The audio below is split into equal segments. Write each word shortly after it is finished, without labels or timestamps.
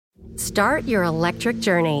Start your electric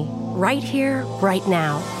journey right here, right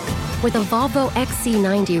now. With a Volvo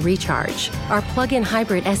XC90 Recharge, our plug-in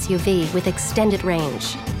hybrid SUV with extended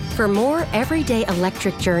range. For more everyday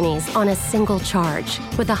electric journeys on a single charge,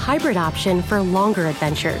 with a hybrid option for longer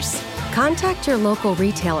adventures. Contact your local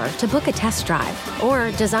retailer to book a test drive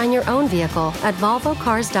or design your own vehicle at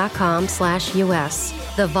volvocars.com/US.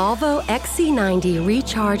 The Volvo XC90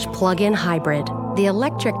 Recharge Plug-in Hybrid. The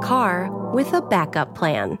electric car with a backup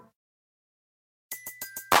plan.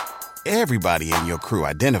 Everybody in your crew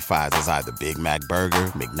identifies as either Big Mac Burger,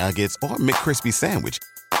 McNuggets, or McCrispy Sandwich.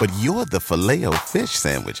 But you're the Filet-O-Fish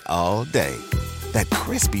Sandwich all day. That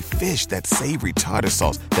crispy fish, that savory tartar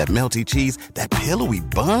sauce, that melty cheese, that pillowy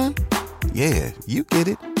bun. Yeah, you get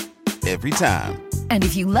it. Every time. And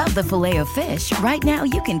if you love the Filet-O-Fish, right now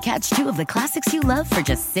you can catch two of the classics you love for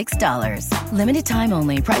just $6. Limited time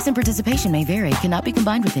only. Price and participation may vary. Cannot be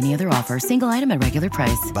combined with any other offer. Single item at regular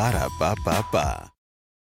price. Ba-da-ba-ba-ba.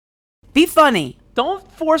 Be funny. Don't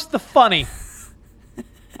force the funny.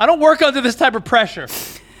 I don't work under this type of pressure.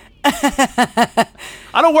 I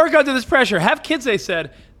don't work under this pressure. Have kids, they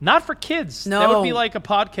said. Not for kids. No. That would be like a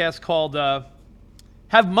podcast called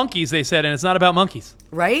Have Monkeys, they said, and it's not about monkeys.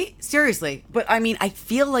 Right? Seriously. But I mean, I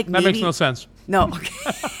feel like That maybe... makes no sense. No.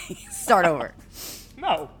 Okay. Start over.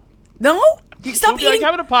 No. No? You stop We'll be eating...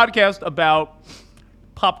 like having a podcast about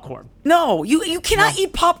popcorn. No, you cannot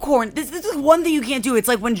eat popcorn. This is one thing you can't do. It's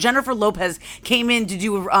like when Jennifer Lopez came in to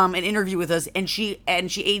do an interview with us, and she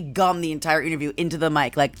ate gum the entire interview into the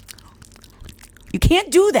mic. Like, you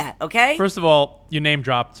can't do that, okay? First of all, you name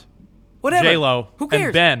dropped Whatever. J-Lo Who cares?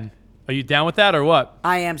 and Ben. Are you down with that or what?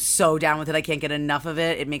 I am so down with it. I can't get enough of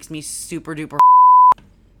it. It makes me super duper.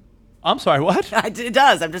 I'm sorry, what? It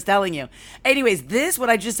does. I'm just telling you. Anyways, what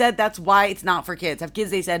I just said, that's why it's not for kids. Have Kids,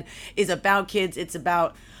 they said, is about kids. It's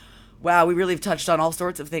about, wow, we really have touched on all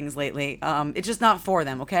sorts of things lately. It's just not for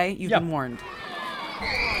them, okay? You've been warned.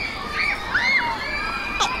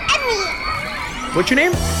 What's your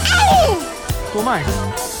name? Who am I?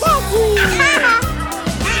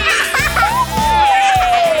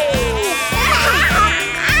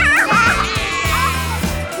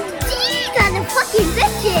 These are the fucking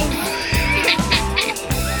bitches.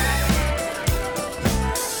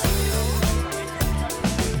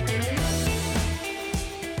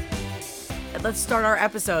 Let's start our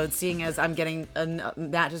episode, seeing as I'm getting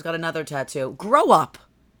Matt just got another tattoo. Grow up.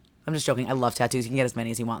 I'm just joking. I love tattoos. He can get as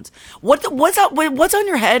many as he wants. What's on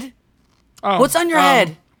your head? Oh, What's on your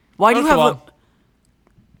head? Why do you have a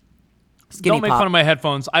skinny Don't make pop? fun of my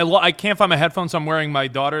headphones. I can't find my headphones, so I'm wearing my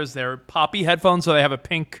daughter's. They're poppy headphones, so they have a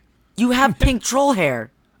pink. You have pink troll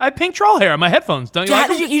hair. I have pink troll hair on my headphones. Don't you How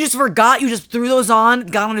like did them? you just forgot? You just threw those on,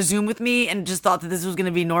 got on a Zoom with me, and just thought that this was going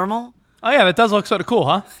to be normal? Oh, yeah, that does look sort of cool,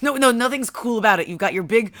 huh? No, nothing's cool about it. You've got your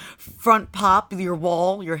big front pop, your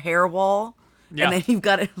wall, your hair wall. Yeah. And then you've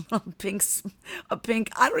got a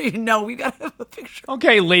pink, I don't even know. We got to have a picture.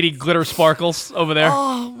 Okay, Lady Glitter Sparkles over there.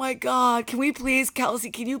 Oh my God. Can we please,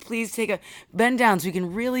 Kelsey, can you please take a bend down so we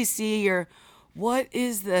can really see what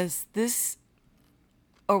is this?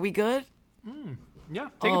 Are we good? Yeah,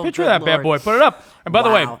 take a Oh, picture of good that bad Lord. boy. Put it up. And by the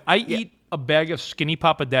way, Wow. I eat a bag of Skinny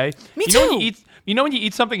Pop a day. Me you know too. when you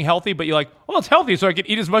eat something healthy, but you're like, well, it's healthy, so I can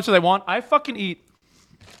eat as much as I want. I fucking eat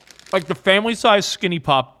like the family size Skinny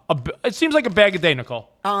Pop. It seems like a bag a day, Nicole.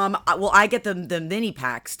 Well, I get the mini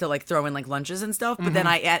packs to like throw in like lunches and stuff, but then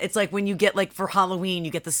I add, it's like when you get like for Halloween,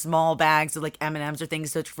 you get the small bags of like M&Ms or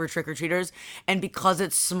things for trick-or-treaters, and because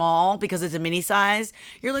it's small, because it's a mini size,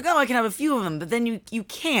 you're like, oh, I can have a few of them, but then you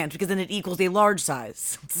can't, because then it equals a large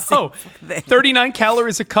size. It's the same Oh, fucking thing. 39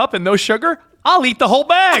 calories a cup and no sugar? I'll eat the whole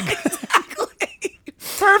bag.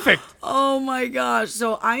 Perfect. Oh my gosh.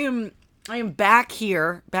 So I am back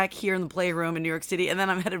here in the playroom in New York City, and then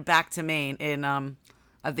I'm headed back to Maine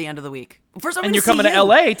at the end of the week. First, And you're coming to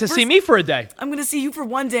LA to see me for a day. I'm gonna see you for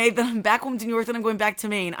one day, then I'm back home to New York, then I'm going back to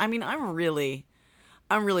Maine. I mean, I'm really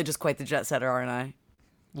just quite the jet setter, aren't I?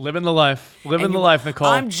 Living the life. Living And the life, Nicole.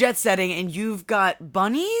 I'm jet setting, and you've got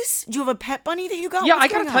bunnies? Do you have a pet bunny that you got? Yeah, What's I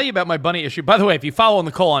gotta going on? tell you about my bunny issue. By the way, if you follow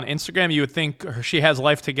Nicole on Instagram, you would think she has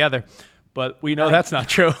life together, but we know that's not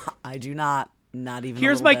true. I do not. Not even.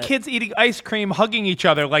 Here's a my little bit. kids eating ice cream, hugging each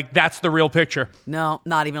other like that's the real picture. No,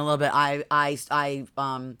 not even a little bit.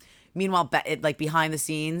 Meanwhile, like behind the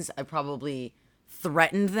scenes, I probably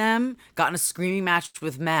threatened them, got in a screaming match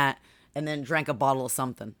with Matt, and then drank a bottle of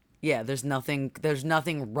something. Yeah, there's nothing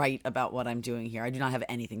right about what I'm doing here. I do not have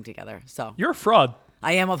anything together. So You're a fraud.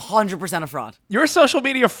 I am 100% a fraud. You're a social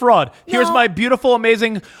media fraud. Here's No. my beautiful,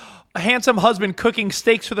 amazing a handsome husband cooking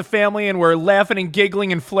steaks for the family, and we're laughing and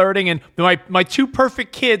giggling and flirting, and my two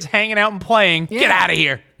perfect kids hanging out and playing. Yeah. Get out of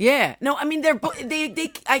here. Yeah. No, I mean,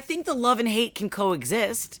 they I think the love and hate can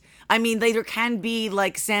coexist. I mean, there can be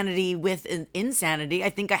like sanity with insanity. I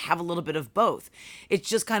think I have a little bit of both. It's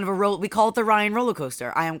just kind of we call it the Ryan roller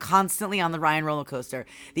coaster. I am constantly on the Ryan roller coaster.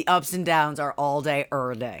 The ups and downs are all day,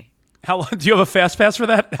 day. How long do you have a fast pass for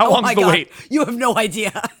that? How long's the wait? You have no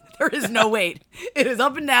idea. There is no wait. It is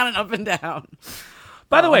up and down and up and down.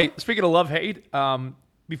 By the way, speaking of love hate,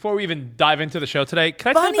 before we even dive into the show today,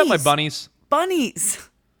 can I tell you about my bunnies? Bunnies.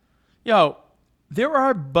 Yo, there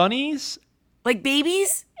are bunnies. Like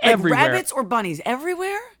babies? Like everywhere. Rabbits or bunnies?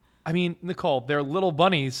 Everywhere? I mean, Nicole, they're little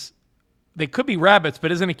bunnies. They could be rabbits,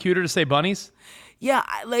 but isn't it cuter to say bunnies? Yeah,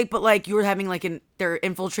 but you were having they're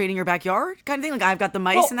infiltrating your backyard kind of thing? Like I've got the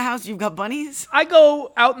mice in the house, you've got bunnies? I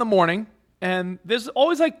go out in the morning, and there's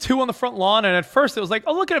always like two on the front lawn, and at first it was like,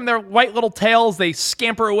 oh, look at them, they're white little tails, they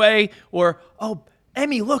scamper away, or, oh,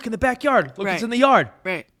 Emmy, look in the backyard. Look, it's in the yard.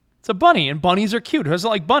 Right. It's a bunny, and bunnies are cute. Who doesn't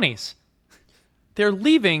like bunnies? They're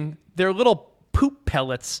leaving their little poop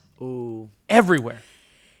pellets everywhere.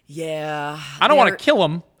 Yeah. I don't want to kill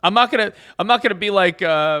them. I'm not gonna be like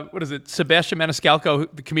what is it? Sebastian Maniscalco,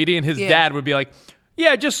 the comedian. His dad would be like,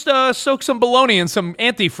 yeah, just soak some bologna in some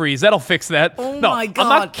antifreeze. That'll fix that. Oh no, my God. I'm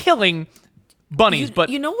not killing bunnies, but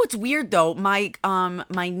you know what's weird though? My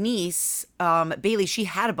niece Bailey, she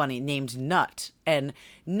had a bunny named Nut, and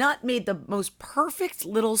Nut made the most perfect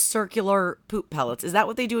little circular poop pellets. Is that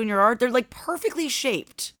what they do in your yard? They're like perfectly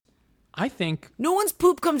shaped. I think No one's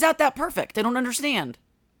poop comes out that perfect. I don't understand.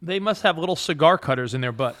 they must have little cigar cutters in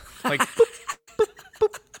their butt, like boop, boop,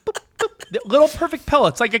 boop, boop, boop. Little perfect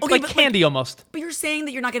pellets, like candy almost. But you're saying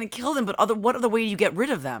that you're not going to kill them, but what other way do you get rid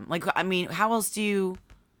of them? Like, I mean, how else do you?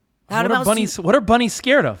 What are bunnies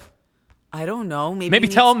scared of? I don't know. Maybe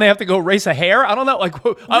tell them they have to go race a hare. I don't know. Like,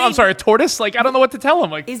 I'm sorry, a tortoise. Like, I don't know what to tell them.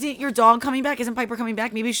 Like, isn't your dog coming back? Isn't Piper coming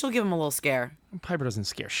back? Maybe she'll give him a little scare. Piper doesn't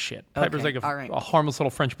scare shit. Piper's like all right. a harmless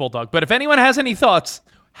little French bulldog. But if anyone has any thoughts,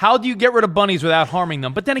 how do you get rid of bunnies without harming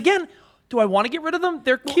them? But then again, do I want to get rid of them?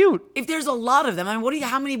 They're cute. If there's a lot of them, I mean,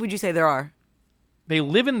 how many would you say there are?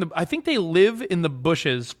 I think they live in the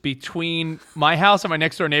bushes between my house and my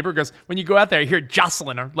next door neighbor. Because when you go out there, you hear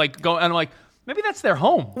Jocelyn and I'm like, maybe that's their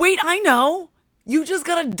home. Wait, I know. You just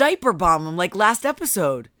got a diaper bomb them like last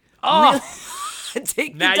episode. Oh, really?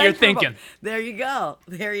 Take now you're thinking. There you go.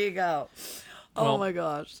 Oh Well, my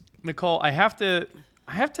gosh, Nicole, I have to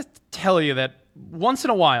tell you that once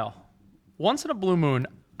in a while, once in a blue moon,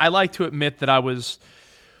 I like to admit that I was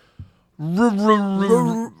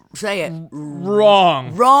say it.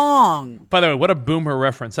 Wrong. By the way, what a Boomer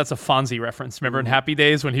reference. That's a Fonzie reference. Remember in Happy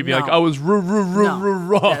Days when he'd be like, I was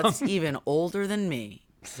wrong. That's even older than me.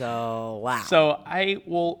 So, wow. So I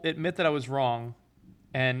will admit that I was wrong.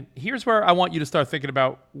 And here's where I want you to start thinking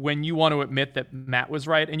about when you want to admit that Matt was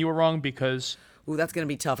right and you were wrong, because... Ooh, that's going to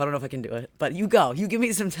be tough. I don't know if I can do it. But you go. You give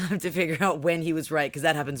me some time to figure out when he was right, because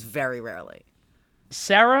that happens very rarely.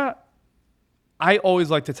 Sarah, I always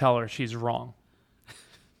like to tell her she's wrong.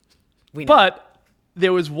 We know. But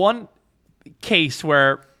there was one case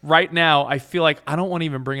where right now I feel like I don't want to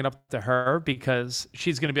even bring it up to her because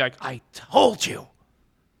she's going to be like, I told you.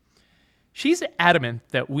 She's adamant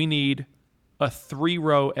that we need a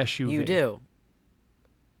 3-row SUV. You do.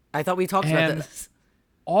 I thought we talked about this.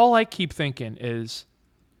 All I keep thinking is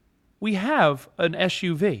we have an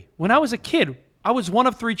SUV. When I was a kid, I was one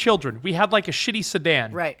of 3 children. We had like a shitty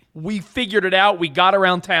sedan. Right. We figured it out. We got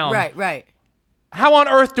around town. Right. How on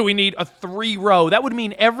earth do we need a 3-row? That would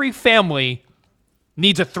mean every family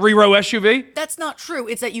needs a 3-row SUV? That's not true.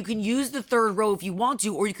 It's that you can use the 3rd row if you want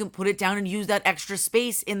to, or you can put it down and use that extra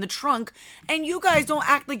space in the trunk. And you guys don't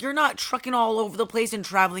act like you're not trucking all over the place and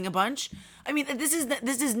traveling a bunch. I mean, this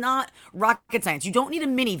is not rocket science. You don't need a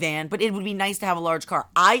minivan, but it would be nice to have a large car.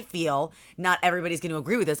 I feel, not everybody's going to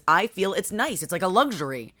agree with this, I feel it's nice. It's like a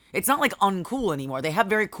luxury. It's not like uncool anymore. They have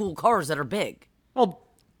very cool cars that are big. Well,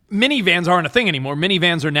 minivans aren't a thing anymore.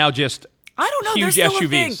 Minivans are now just I don't know. huge There's still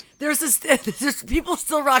SUVs. A thing. There's people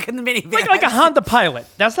still rocking the minivan. Like a Honda Pilot.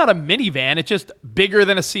 That's not a minivan. It's just bigger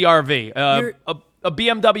than a CRV. A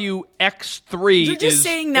BMW X3 You're just is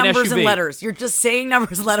saying numbers an and SUV. letters. You're just saying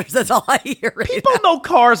numbers and letters. That's all I hear. Right People know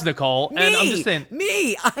cars, Nicole. And I'm just saying.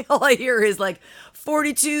 All I hear is like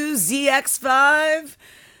 42 ZX5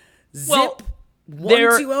 Well, Zip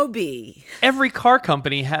 120B. Every car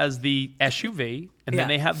company has the SUV, and then Yeah.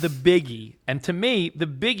 they have the Biggie. And to me, the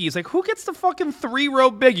Biggie is like, who gets the fucking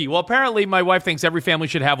 3-row Biggie? Well, apparently my wife thinks every family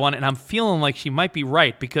should have one, and I'm feeling like she might be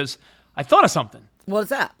right because I thought of something.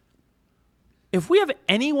 What's that? If we have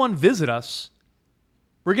anyone visit us,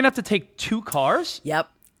 We're going to have to take 2 cars? Yep.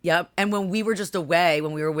 And when we were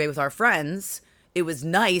away with our friends, it was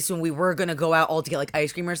nice when we were going to go out all to get like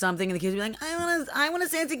ice cream or something. And the kids would be like, I want to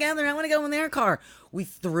stand together. I want to go in their car. We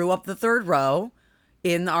threw up the third row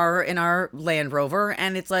in our Land Rover,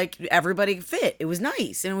 and it's like everybody fit. It was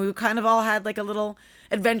nice. And we kind of all had like a little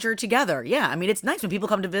adventure together. Yeah. I mean, it's nice when people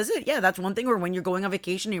come to visit. Yeah. That's one thing. Or when you're going on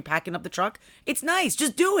vacation and you're packing up the truck, it's nice.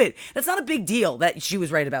 Just do it. That's not a big deal. That she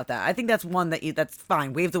was right about that. I think that's one that's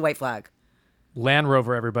fine. Wave the white flag. Land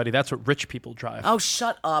Rover, everybody. That's what rich people drive. Oh,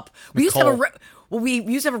 shut up. We used to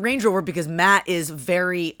have a Range Rover because Matt is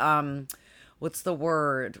very what's the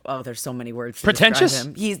word? Oh, there's so many words. Pretentious?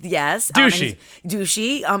 Him. He's douchey.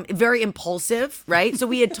 Douchey. Very impulsive, right? So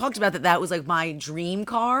we had talked about that. That was like my dream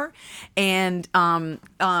car, and oh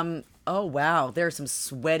wow, there are some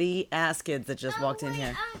sweaty ass kids that just walked in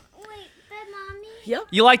here. Wait, but mommy. Yep.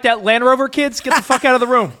 You like that Land Rover, kids? Get the fuck out of the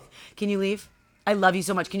room. Can you leave? I love you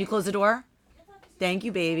so much. Can you close the door? Thank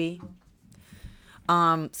you, baby.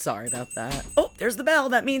 Sorry about that. Oh, there's the bell.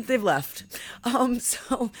 That means they've left.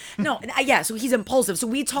 So he's impulsive. So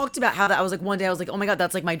we talked about how that I was like, one day I was like, oh my God,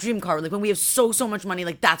 that's like my dream car. Like when we have so much money,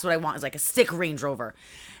 like that's what I want is like a sick Range Rover.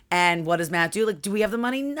 And what does Matt do? Like, do we have the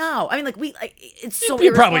money? No. I mean, it's so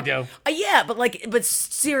You probably do. Yeah, but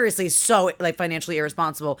seriously, so like financially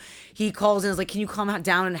irresponsible. He calls in and is like, can you come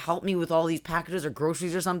down and help me with all these packages or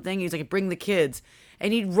groceries or something? He's like, bring the kids.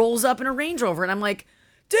 And he rolls up in a Range Rover. And I'm like,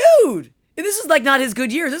 dude, this is like not his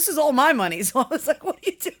good year. This is all my money. So I was like, what are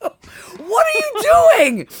you doing? What are you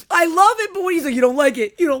doing? I love it. But when he's like, you don't like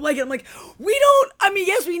it. You don't like it. I'm like,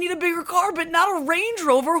 yes, we need a bigger car, but not a Range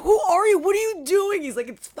Rover. Who are you? What are you doing? He's like,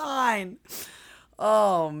 it's fine.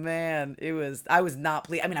 Oh, man. I was not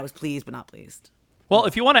pleased. I mean, I was pleased, but not pleased. Well,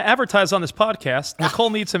 if you want to advertise on this podcast, Nicole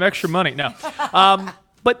needs some extra money. No.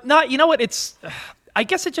 But not, you know what? I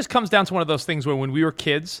guess it just comes down to one of those things where when we were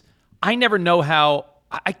kids, I never know how,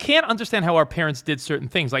 I can't understand how our parents did certain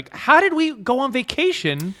things. Like, how did we go on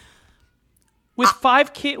vacation with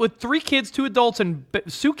 3 kids, 2 adults, and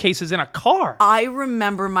suitcases in a car? I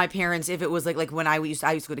remember my parents, if it was like when I used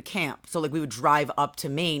to go to camp. So like we would drive up to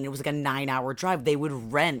Maine. It was like a 9-hour drive. They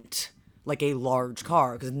would rent like a large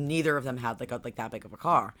car because neither of them had like that big of a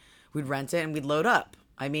car. We'd rent it and we'd load up.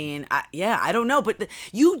 I mean, I don't know, but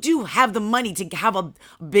you do have the money to have a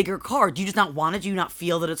bigger car. Do you just not want it? Do you not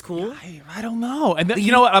feel that it's cool? I don't know. And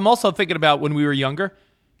you know what? I'm also thinking about when we were younger.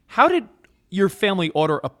 How did your family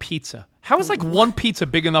order a pizza? How is like one pizza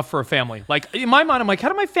big enough for a family? Like in my mind, I'm like, how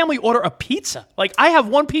did my family order a pizza? Like I have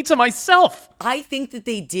one pizza myself. I think that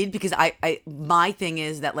they did because my thing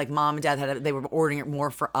is that like mom and dad they were ordering it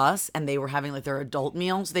more for us and they were having like their adult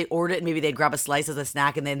meals. So they ordered it and maybe they'd grab a slice as a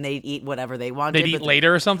snack and then they'd eat whatever they wanted. They'd eat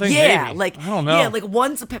later or something? Yeah. Maybe. Like, I don't know. Yeah, like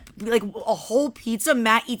once, like a whole pizza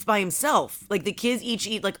Matt eats by himself. Like the kids each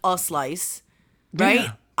eat like a slice, right?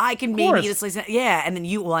 Yeah. I can maybe eat a slice. Yeah, and then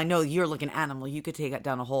I know you're like an animal. You could take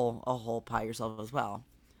down a whole pie yourself as well.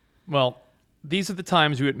 Well, these are the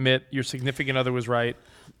times you admit your significant other was right.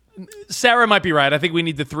 Sarah might be right. I think we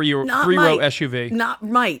need the three-row SUV. Not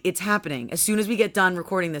might. It's happening. As soon as we get done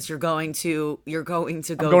recording this, you're going to go. I'm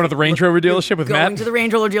going to the Range Rover dealership with Matt. Going to the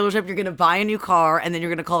Range Rover dealership. You're going to buy a new car, and then you're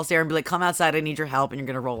going to call Sarah and be like, "Come outside. I need your help," and you're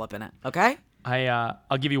going to roll up in it. Okay?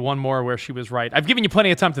 I'll give you one more where she was right. I've given you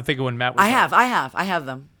plenty of time to think of when Matt was right. I have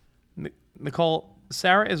them. Nicole,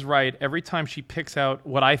 Sarah is right every time she picks out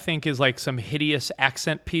what I think is like some hideous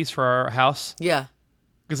accent piece for our house. Yeah.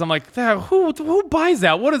 Because I'm like, who buys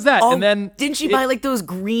that? What is that? Oh, and then didn't she buy like those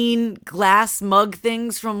green glass mug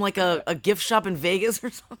things from like a gift shop in Vegas or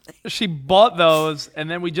something? She bought those, and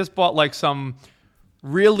then we just bought like some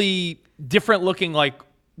really different looking, like,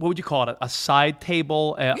 what would you call it? A side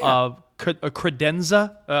table, a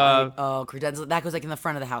credenza. Credenza. That goes like in the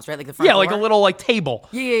front of the house, right? Like the front door? Like a little like table.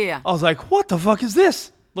 Yeah. I was like, what the fuck is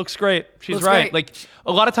this? Looks great. She's right. Great. Like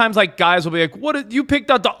a lot of times, like guys will be like, "What? You picked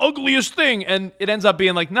out the ugliest thing," and it ends up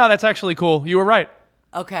being like, "No, that's actually cool. You were right."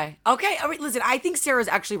 Okay. All right. Listen, I think Sarah's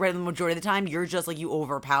actually right the majority of the time. You're just like you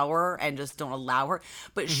overpower and just don't allow her.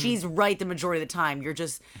 But she's right the majority of the time.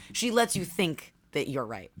 She lets you think that you're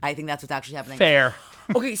right. I think that's what's actually happening. Fair.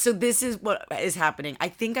 Okay, so this is what is happening. I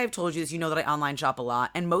think I've told you this. You know that I online shop a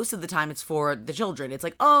lot, and most of the time it's for the children. It's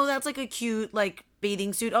like, oh, that's like a cute like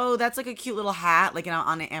bathing suit. Oh, that's like a cute little hat. Like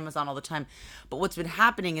on Amazon all the time. But what's been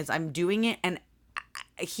happening is I'm doing it, and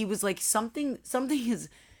he was like, something is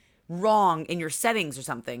wrong in your settings or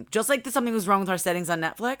something. Just like something was wrong with our settings on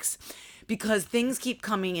Netflix. because things keep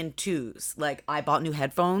coming in twos. Like I bought new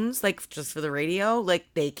headphones, like just for the radio. Like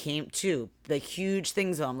they came too, like huge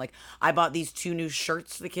things of them. Like I bought these 2 new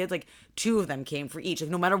shirts for the kids. Like 2 of them came for each. Like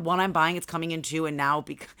no matter what I'm buying, it's coming in 2. And now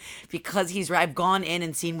because he's right, I've gone in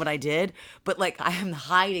and seen what I did. But like I am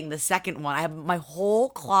hiding the second one. I have my whole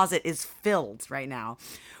closet is filled right now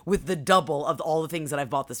with the double of all the things that I've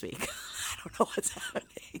bought this week. I don't know what's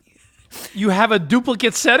happening. You have a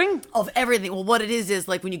duplicate setting? Of everything. Well, what it is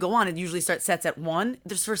like when you go on, it usually sets at 1.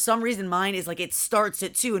 There's for some reason mine is like it starts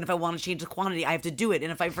at 2, and if I want to change the quantity, I have to do it.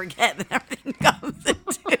 And if I forget, then everything comes in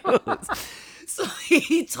 2s. So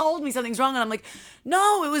he told me something's wrong, and I'm like,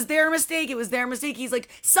 no, it was their mistake. It was their mistake. He's like,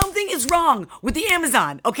 something is wrong with the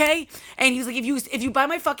Amazon, okay? And he's like, if you buy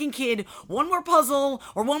my fucking kid one more puzzle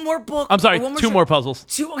or one more book, I'm sorry, or one more 2 more puzzles.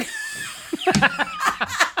 2.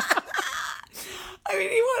 I mean,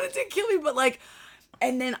 he wanted to kill me, but like,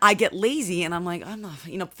 and then I get lazy, and I'm like, I'm not,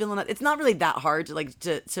 filling it. It's not really that hard to like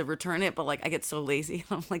to return it, but like I get so lazy.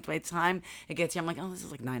 I'm like, by the time it gets here, I'm like, oh, this is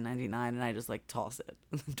like $9.99, and I just like toss it,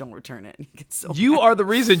 don't return it. You are the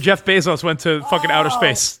reason Jeff Bezos went to fucking outer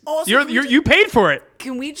space. Also, You paid for it.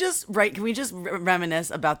 Can we just reminisce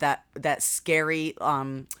about that scary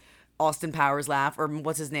Austin Powers laugh, or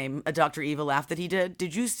what's his name, a Dr. Evil laugh that he did?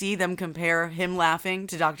 Did you see them compare him laughing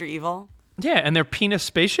to Dr. Evil? Yeah, and they're penis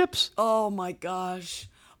spaceships? Oh my gosh.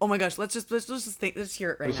 Let's just think, let's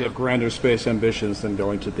hear it right now. You have grander space ambitions than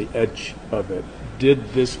going to the edge of it. Did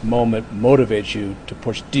this moment motivate you to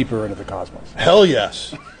push deeper into the cosmos? Hell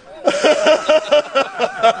yes.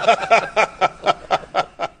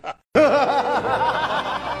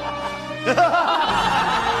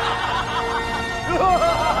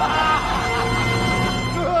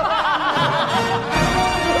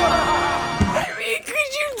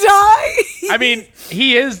 I mean,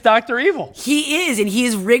 he is Dr. Evil. He is, and he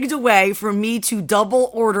is rigged away for me to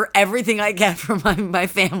double order everything I get from my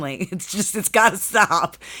family. It's got to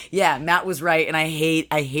stop. Yeah, Matt was right, and I hate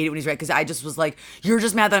it when he's right, because I just was like, you're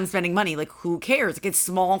just mad that I'm spending money. Like, who cares? Like, it's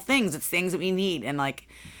small things. It's things that we need. And like,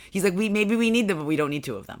 he's like, maybe we need them, but we don't need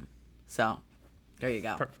 2 of them. So, there you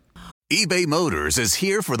go. Perfect. eBay Motors is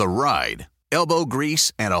here for the ride. Elbow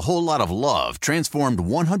grease and a whole lot of love transformed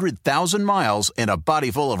 100,000 miles and a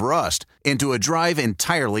body full of rust into a drive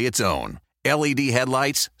entirely its own. LED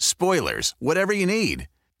headlights, spoilers, whatever you need.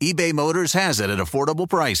 eBay Motors has it at affordable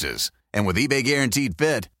prices. And with eBay Guaranteed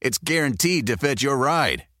Fit, it's guaranteed to fit your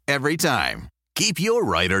ride every time. Keep your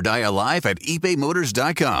ride or die alive at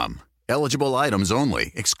ebaymotors.com. Eligible items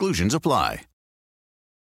only. Exclusions apply.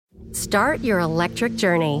 Start your electric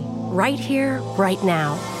journey right here, right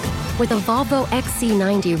now. With a Volvo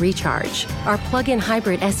XC90 Recharge, our plug-in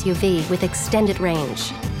hybrid SUV with extended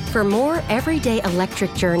range. For more everyday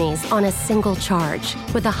electric journeys on a single charge,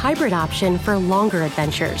 with a hybrid option for longer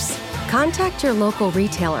adventures. Contact your local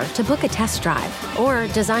retailer to book a test drive or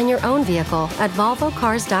design your own vehicle at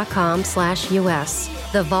volvocars.com/US.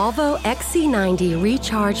 The Volvo XC90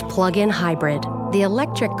 Recharge plug-in hybrid, the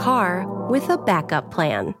electric car with a backup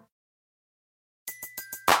plan.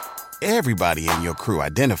 Everybody in your crew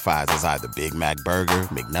identifies as either Big Mac Burger,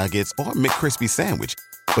 McNuggets, or McCrispy Sandwich.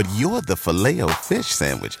 But you're the Filet-O-Fish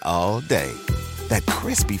Sandwich all day. That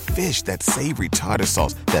crispy fish, that savory tartar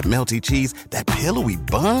sauce, that melty cheese, that pillowy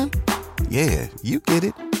bun. Yeah, you get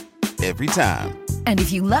it. Every time. And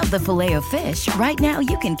if you love the Filet-O-Fish, right now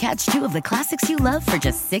you can catch 2 of the classics you love for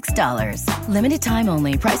just $6. Limited time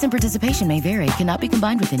only. Price and participation may vary. Cannot be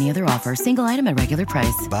combined with any other offer. Single item at regular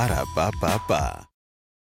price. Ba-da-ba-ba-ba.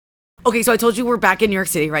 Okay, so I told you we're back in New York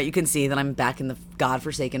City, right? You can see that I'm back in the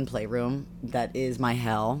godforsaken playroom. That is my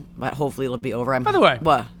hell. But hopefully it'll be over. By the way.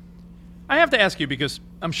 What? I have to ask you, because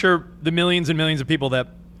I'm sure the millions and millions of people that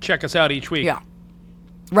check us out each week. Yeah.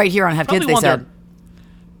 Right here on Have Kids, they said.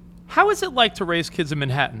 How is it like to raise kids in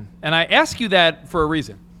Manhattan? And I ask you that for a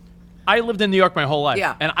reason. I lived in New York my whole life.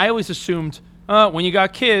 Yeah. And I always assumed, when you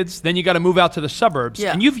got kids, then you got to move out to the suburbs.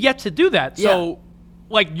 Yeah. And you've yet to do that. Yeah. So,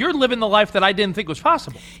 like, you're living the life that I didn't think was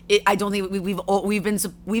possible. I don't think we've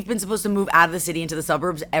been supposed to move out of the city into the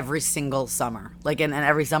suburbs every single summer. Like, and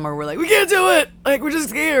every summer we're like, we can't do it. Like, we're just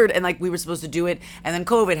scared. And like, we were supposed to do it, and then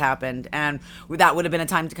COVID happened, and that would have been a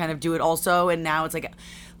time to kind of do it also. And now it's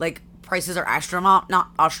like prices are astronomical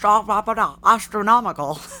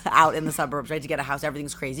out in the suburbs, right? To get a house,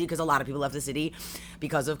 everything's crazy because a lot of people left the city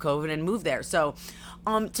because of COVID and moved there. So,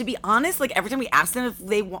 to be honest, like every time we ask them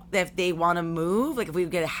if they want to move, like if we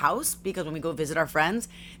get a house, because when we go visit our friends,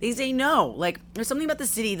 they say no. Like there's something about the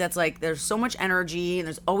city that's like there's so much energy and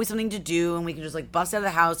there's always something to do, and we can just like bust out of the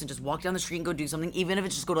house and just walk down the street and go do something, even if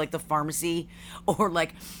it's just go to like the pharmacy or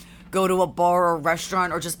like go to a bar or a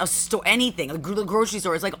restaurant or just a store, anything, the grocery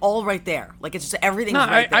store. It's like all right there. Like it's just everything's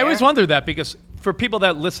right there. I always wonder that because for people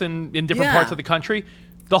that listen in different parts of the country,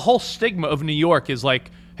 the whole stigma of New York is like,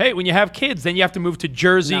 hey, when you have kids, then you have to move to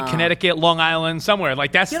Jersey, Connecticut, Long Island, somewhere.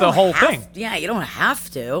 Like, that's the whole thing. Yeah, you don't have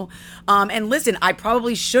to. And listen, I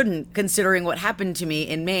probably shouldn't, considering what happened to me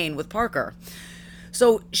in Maine with Parker.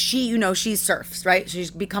 So she surfs, right? She's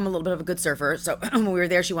become a little bit of a good surfer. So when we were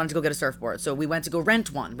there, she wanted to go get a surfboard. So we went to go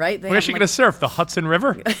rent one, right? Where's she going to surf? The Hudson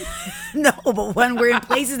River? No, but when we're in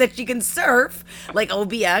places that she can surf, like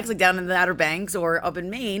OBX, like down in the Outer Banks or up in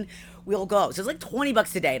Maine, we'll go. So it's like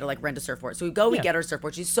 $20 a day to like rent a surfboard. So we go, we get her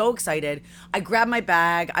surfboard. She's so excited. I grab my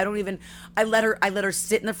bag. I let her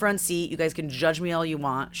sit in the front seat. You guys can judge me all you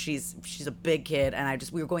want. She's a big kid, and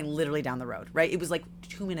we were going literally down the road, right? It was like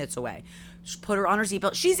 2 minutes away. Just put her on her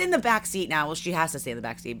seatbelt. She's in the back seat now. Well, she has to stay in the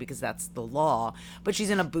back seat because that's the law. But she's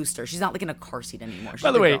in a booster. She's not like in a car seat anymore. She's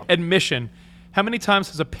By the way, admission. How many times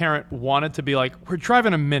has a parent wanted to be like, we're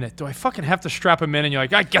driving a minute. Do I fucking have to strap him in? And you're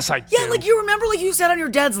like, I guess I do. Yeah, like you remember like you sat on your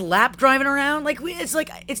dad's lap driving around? Like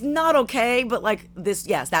it's not okay, but like this,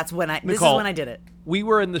 yes, that's when Nicole, this is when I did it. We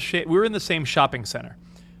were in the same shopping center.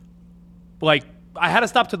 Like I had to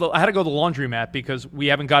go to the laundromat because we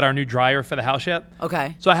haven't got our new dryer for the house yet.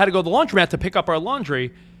 Okay. So I had to go to the laundromat to pick up our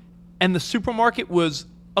laundry, and the supermarket was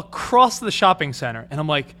across the shopping center. And I'm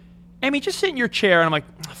like, Amy, just sit in your chair. And I'm like,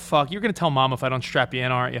 oh, fuck, you're going to tell mom if I don't strap you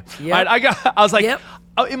in, aren't you? Yep. I was like,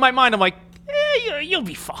 in my mind, I'm like, you'll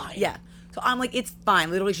be fine. Yeah. So I'm like, it's fine.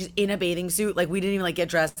 Literally, she's in a bathing suit. Like, we didn't even, like, get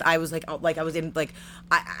dressed. I was, like, I was in, like,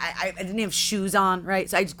 I didn't have shoes on, right?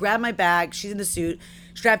 So I just grabbed my bag. She's in the suit,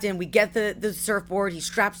 strapped in. We get the surfboard. He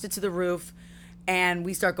straps it to the roof, and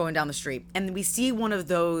we start going down the street. And we see one of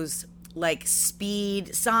those like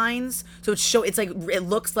speed signs. So it's like it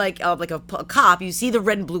looks like a cop. You see the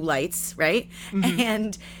red and blue lights, right?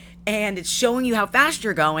 Mm-hmm. And it's showing you how fast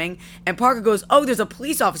you're going. And Parker goes, "Oh, there's a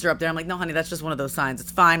police officer up there." I'm like, "No, honey, that's just one of those signs.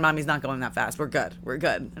 It's fine. Mommy's not going that fast. We're good.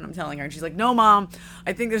 And I'm telling her, and she's like, "No, Mom,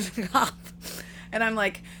 I think there's a cop." And I'm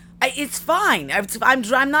like, "It's fine.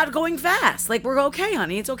 I'm not going fast. Like, we're okay,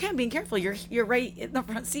 honey. It's okay. I'm being careful. You're right in the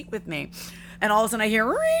front seat with me." And all of a sudden I hear,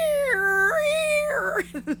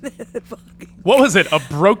 what was it? A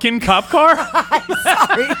broken cop car? I'm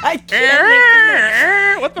sorry, I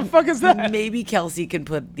can't. What the fuck is that? Maybe Kelsey can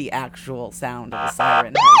put the actual sound of a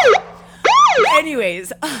siren.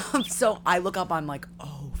 Anyways, so I look up, I'm like,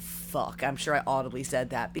 oh, fuck. I'm sure I audibly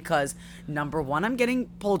said that because, number one, I'm getting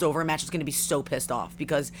pulled over. Matt's just going to be so pissed off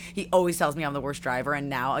because he always tells me I'm the worst driver. And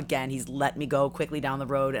now, again, he's let me go quickly down the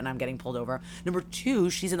road and I'm getting pulled over. Number two,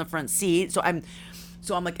 she's in the front seat. So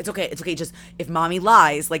I'm like, it's okay. Just if mommy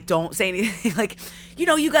lies, like, don't say anything. Like, you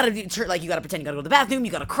got to pretend you got to go to the bathroom.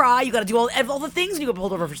 You got to cry. You got to do all the things and you get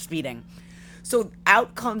pulled over for speeding. So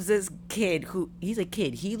out comes this kid he's a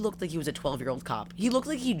kid. He looked like he was a 12-year-old cop. He looked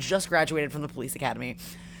like he just graduated from the police academy.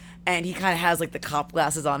 And he kind of has, like, the cop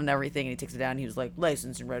glasses on and everything. And he takes it down. And he was like,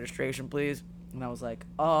 "License and registration, please." And I was like,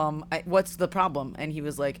 what's the problem? And he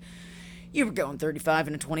was like, "You were going 35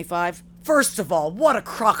 and a 25. First of all, what a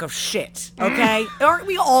crock of shit, okay? Aren't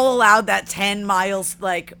we all allowed that 10 miles,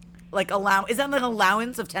 like is that an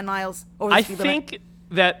allowance of 10 miles? I think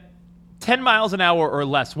that 10 miles an hour or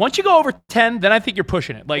less. Once you go over 10, then I think you're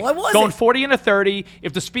pushing it. Like going 40 and a 30.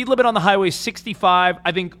 If the speed limit on the highway is 65,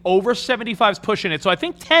 I think over 75 is pushing it. So I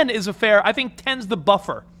think 10 is I think 10's the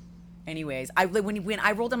buffer. Anyways, when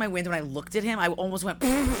I rolled down my window and I looked at him, I almost went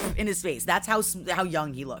in his face. That's how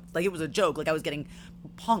young he looked. Like it was a joke. Like I was getting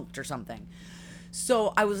punked or something.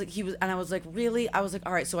 So I was like, really? I was like,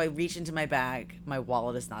 all right. So I reached into my bag. My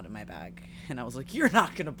wallet is not in my bag. And I was like, you're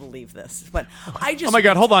not going to believe this. But I just... Oh, my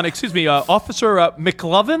God. Hold on. Excuse me. Officer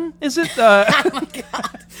McLovin, is it? Oh, my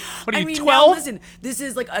God. What are you, 12? Now, listen, this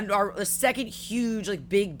is like a second huge, like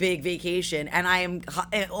big vacation. And I am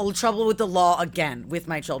in trouble with the law again with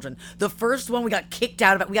my children. The first one, we got kicked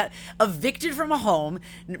out of it. We got evicted from a home,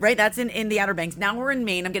 right? That's in the Outer Banks. Now we're in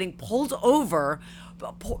Maine. I'm getting pulled over,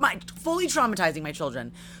 fully traumatizing my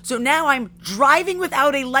children. So now I'm driving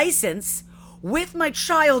without a license with my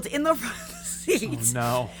child in the front seat. Oh,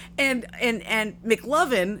 no. And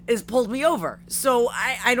McLovin has pulled me over. So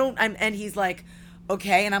and he's like,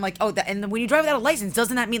 okay. And I'm like, oh, and when you drive without a license,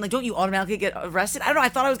 doesn't that mean, like, don't you automatically get arrested? I don't know. I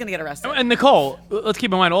thought I was going to get arrested. And Nicole, let's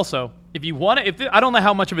keep in mind also, if you want to, I don't know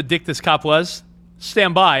how much of a dick this cop was.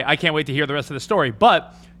 Stand by. I can't wait to hear the rest of the story.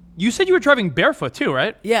 But you said you were driving barefoot too,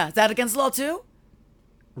 right? Yeah. Is that against the law too?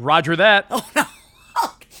 Roger that. Oh, no.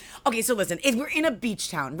 Okay, so listen, we're in a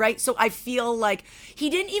beach town, right? So I feel like he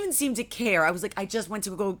didn't even seem to care. I was like, I just went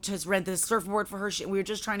to go just rent this surfboard for her. We were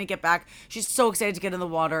just trying to get back. She's so excited to get in the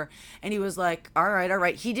water, and he was like, all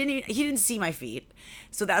right. He didn't see my feet,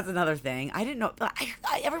 so that's another thing. I didn't know.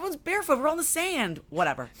 Everyone's barefoot. We're on the sand.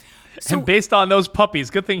 Whatever. So, And based on those puppies,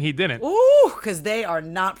 good thing he didn't. ooh, because they are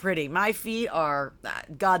not pretty. My feet are.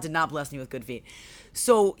 God did not bless me with good feet.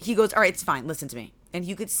 So he goes, all right, it's fine. Listen to me. And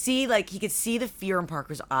you could see, he could see the fear in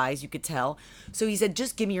Parker's eyes. You could tell. So he said,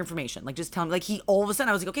 just give me your information. Just tell me. All of a sudden,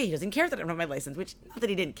 I was like, okay, he doesn't care that I don't have my license, which, not that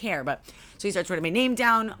he didn't care, but. So he starts writing my name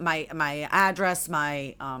down, my address,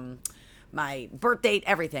 my birth date,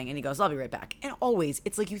 everything. And he goes, I'll be right back. And always,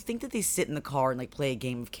 it's like you think that they sit in the car and, play a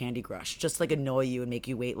game of Candy Crush, just, annoy you and make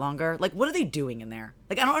you wait longer. What are they doing in there?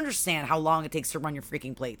 I don't understand how long it takes to run your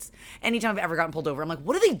freaking plates. Anytime I've ever gotten pulled over, I'm like,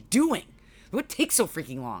 what are they doing? What takes so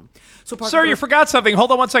freaking long? So Parker Sir, you forgot something.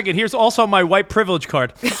 Hold on 1 second. Here's also my white privilege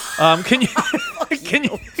card. Can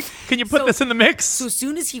you put this in the mix? So as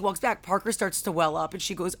soon as he walks back, Parker starts to well up, and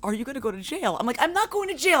she goes, "Are you going to go to jail?" I'm like, "I'm not going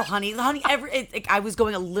to jail, honey. I was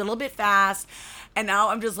going a little bit fast, and now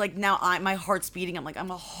I'm just my heart's beating. I'm like, I'm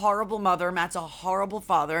a horrible mother. Matt's a horrible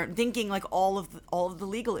father. Thinking all of the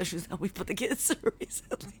legal issues that we put the kids through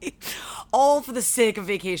recently, all for the sake of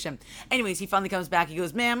vacation. Anyways, he finally comes back. He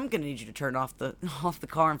goes, "Ma'am, I'm going to need you to turn off the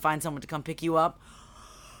car and find someone to come pick you up."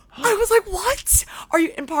 I was like, "What? Are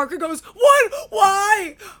you?" And Parker goes, "What?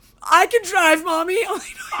 Why? I can drive, Mommy."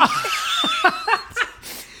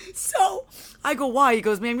 So I go, "Why?" He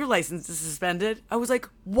goes, "Ma'am, your license is suspended." I was like,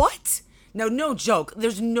 "What?" No joke.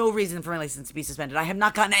 There's no reason for my license to be suspended. I have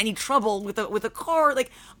not gotten any trouble with a car.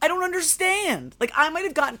 I don't understand. I might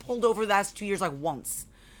have gotten pulled over the last 2 years once.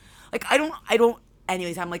 I don't.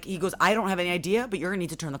 Anyways, I'm like, he goes, "I don't have any idea, but you're gonna need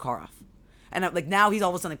to turn the car off." And I'm now he's all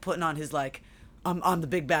of a sudden putting on his I'm the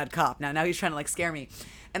big bad cop now. Now he's trying to scare me.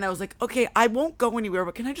 And I was like, okay, I won't go anywhere,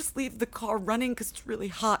 but can I just leave the car running because it's really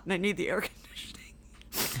hot and I need the air conditioning?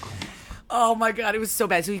 Oh my God, it was so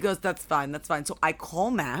bad. So he goes, that's fine. So I call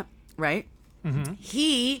Matt, right? Mm-hmm.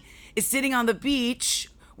 He is sitting on the beach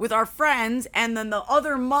with our friends, and then the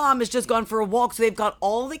other mom has just gone for a walk, so they've got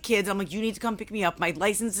all the kids. I'm like, you need to come pick me up. My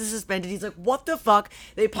license is suspended. He's like, what the fuck?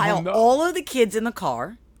 They pile all of the kids in the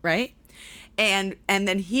car, right? And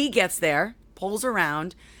then he gets there, pulls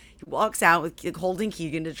around, he walks out with holding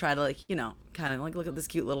Keegan to try to kind of look at this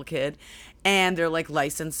cute little kid, and they're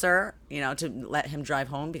license sir, to let him drive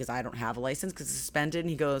home because I don't have a license because it's suspended. And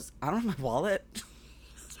he goes, I don't have my wallet.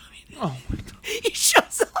 Oh my God. He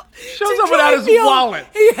shows up without his wallet.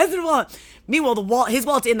 He has a wallet. Meanwhile, his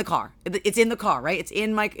wallet's in the car. It's in the car, right? It's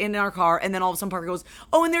in our car. And then all of a sudden Parker goes,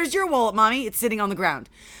 "Oh, and there's your wallet, Mommy. It's sitting on the ground."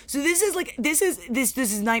 So this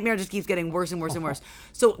is nightmare just keeps getting worse and worse and worse.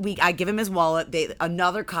 So I give him his wallet.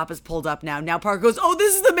 Another cop has pulled up now. Now Parker goes, "Oh,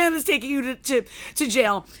 this is the man that's taking you to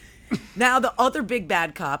jail." Now the other big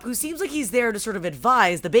bad cop, who seems like he's there to sort of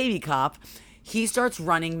advise the baby cop, he starts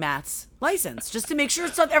running Matt's license just to make sure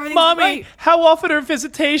everything's Mommy, right. how often are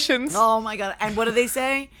visitations? Oh my God. And what do they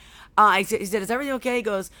say? He said, "Is everything okay?" He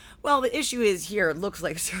goes, "Well, the issue is here. It looks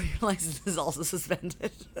like, sir, your license is also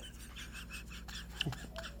suspended."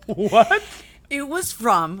 What? It was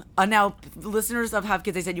from, now, listeners of Have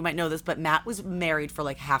Kids, I said you might know this, but Matt was married for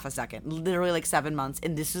half a second, literally 7 months.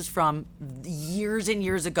 And this is from years and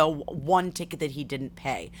years ago, one ticket that he didn't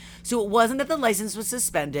pay. So it wasn't that the license was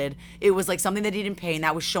suspended. It was something that he didn't pay, and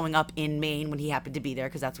that was showing up in Maine when he happened to be there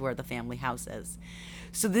because that's where the family house is.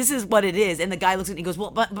 So this is what it is. And the guy looks at me and he goes,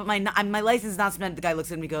 "Well, but my license is not suspended." The guy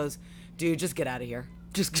looks at me and goes, "Dude, just get out of here.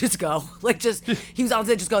 Just go." He was on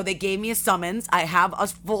to just go. They gave me a summons. I have a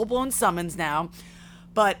full-blown summons now.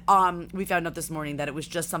 But we found out this morning that it was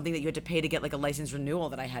just something that you had to pay to get a license renewal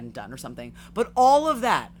that I hadn't done or something. But all of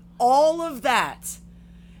that,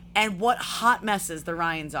 and what hot messes the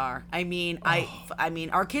Ryans are. I mean,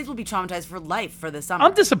 our kids will be traumatized for life for this summer.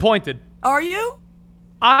 I'm disappointed. Are you?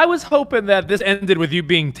 I was hoping that this ended with you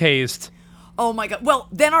being tased. Oh my God. Well,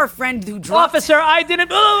 then our friend who dropped... Officer, I didn't...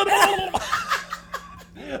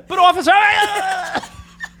 But officer...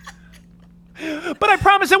 But I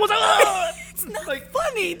promise it wasn't... It's not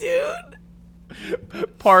funny, dude.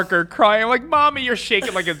 Parker crying "Mommy, you're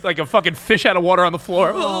shaking like a fucking fish out of water on the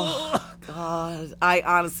floor." Oh, God. I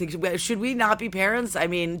honestly... Should we not be parents? I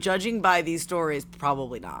mean, judging by these stories,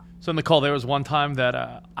 probably not. So, Nicole, there was one time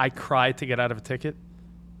that I cried to get out of a ticket.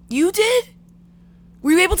 You did?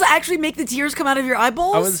 Were you able to actually make the tears come out of your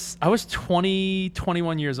eyeballs? I was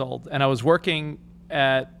 21 years old, and I was working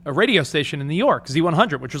at a radio station in New York,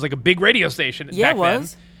 Z100, which was a big radio station back then.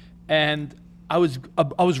 And I was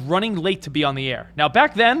running late to be on the air. Now,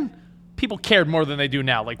 back then, people cared more than they do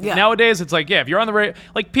now. Like Yeah. nowadays, it's like, yeah, if you're on the radio,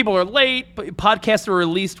 like people are late, but podcasts are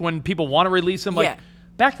released when people want to release them. Like Yeah.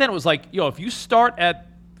 back then, it was like, yo, if you start at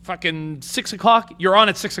fucking 6 o'clock, you're on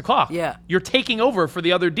at 6 o'clock. Yeah. You're taking over for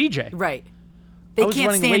the other DJ. Right. I They was can't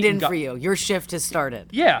running stand late in and got- for you. Your shift has started.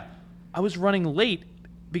 Yeah. I was running late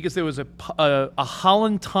because there was a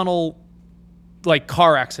Holland Tunnel like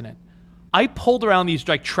car accident. I pulled around these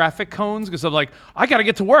like traffic cones because I'm like, I got to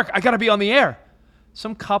get to work. I got to be on the air.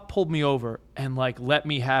 Some cop pulled me over and like let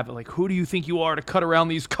me have it. Like, who do you think you are to cut around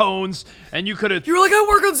these cones? And you could have. You were like, I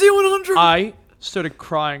work on Z100. I started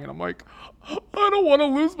crying and I'm like, I don't want to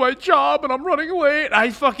lose my job and I'm running late. I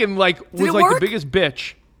fucking like was it like work? the biggest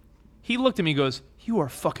bitch. He looked at me and goes, you are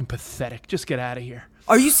fucking pathetic. Just get out of here.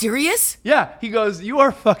 Are you serious? Yeah, he goes, you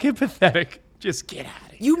are fucking pathetic. Just get out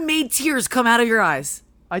of here. You made tears come out of your eyes.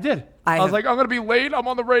 I did. I I was have- like, I'm going to be late. I'm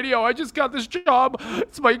on the radio. I just got this job.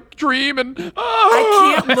 It's my dream. And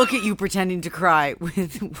I can't look at you pretending to cry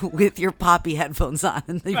with your poppy headphones on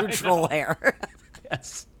and your troll hair.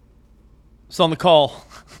 Yes. So on the call,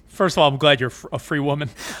 first of all, I'm glad you're a free woman.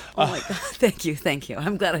 Oh my god! Thank you.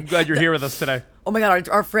 I'm Glad you're here with us today. Oh my god!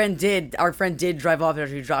 Our friend did drive off after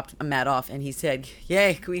he dropped Matt off, and he said,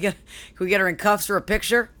 "Yay! Can we get her in cuffs for a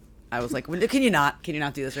picture?" I was like, "Can you not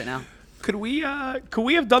do this right now?" Could we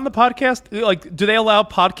have done the podcast? Like, do they allow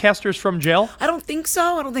podcasters from jail? I don't think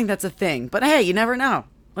so. I don't think that's a thing. But hey, you never know.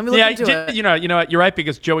 Let me look into it. You know what? You're right,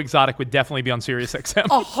 because Joe Exotic would definitely be on Sirius XM.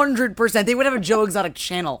 100%. They would have a Joe Exotic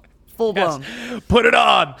channel, full blown. Yes. Put it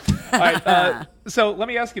on. All right. So let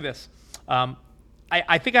me ask you this.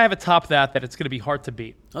 I think I have a top that it's going to be hard to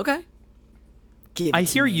beat. Okay. I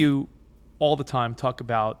hear you all the time talk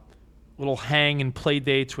about little hang and play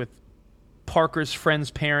dates with Parker's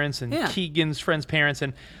friends' parents and Yeah. Keegan's friends' parents.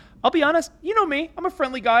 And I'll be honest, you know me, I'm a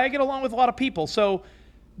friendly guy. I get along with a lot of people. So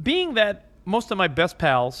being that most of my best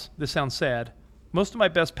pals, this sounds sad, most of my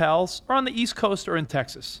best pals are on the East Coast or in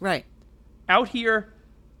Texas. Right. Out here,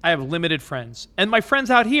 I have limited friends. And my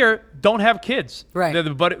friends out here don't have kids. Right.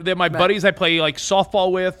 They're my buddies I play like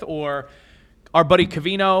softball with, or our buddy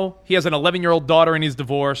Cavino. He has an 11-year-old daughter and he's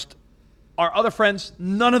divorced. Our other friends,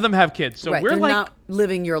 none of them have kids. So Right. we're They're like, not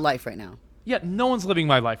living your life right now. yeah, no one's living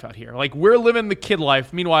my life out here. Like, we're living the kid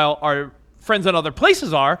life. Meanwhile, our friends in other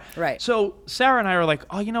places are. Right. So Sarah and I are like,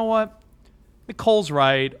 oh, you know what? Nicole's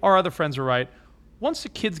right. Our other friends are right. Once the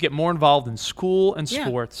kids get more involved in school and Yeah.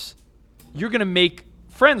 sports, you're going to make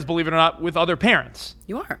friends, believe it or not, with other parents.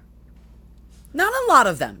 You are. Not a lot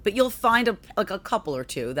of them, but you'll find a couple or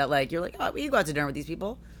two that like you're like, oh, you go out to dinner with these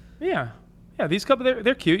people. Yeah. Yeah, these couple,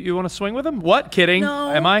 they're cute. You want to swing with them? What? Kidding?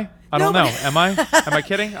 No. Am I? I don't No, know. but- Am I? Am I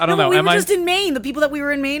kidding? I don't No, know. we Am were I? just in Maine. The people that we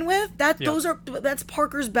were in Maine with, Yeah. that's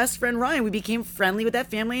Parker's best friend Ryan. We became friendly with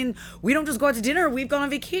that family, and we don't just go out to dinner. We've gone on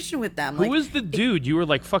vacation with them. Who was the dude you were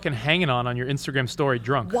like fucking hanging on your Instagram story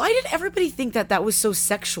drunk? Why did everybody think that was so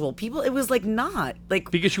sexual? People, it was like not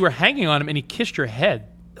like. Because you were hanging on him and he kissed your head.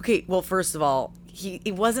 Okay, well, first of all,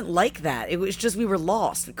 it wasn't like that. It was just we were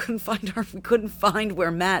lost. We couldn't find where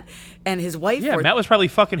Matt and his wife Yeah, were. Matt was probably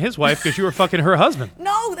fucking his wife because you were fucking her husband.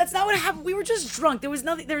 No, that's not what happened. We were just drunk. There's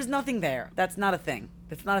nothing there. That's not a thing.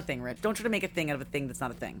 That's not a thing, Rich. Don't try to make a thing out of a thing that's not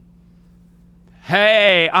a thing.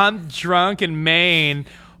 Hey, I'm drunk in Maine.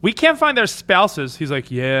 We can't find their spouses. He's like,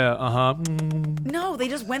 yeah, No, they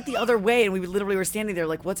just went the other way, and we literally were standing there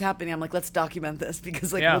like, what's happening? I'm like, let's document this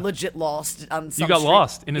because like Yeah. we're legit lost on some You got street.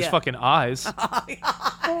 lost in his Yeah. fucking eyes.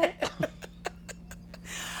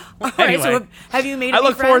 All right, Anyway, so have you made I any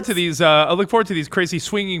look forward friends? to these. I look forward to these crazy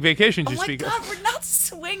swinging vacations Oh you my speak god, of. we're not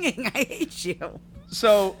swinging. I hate you.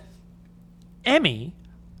 So, Emmy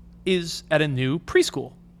is at a new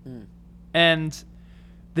preschool, and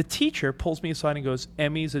the teacher pulls me aside and goes,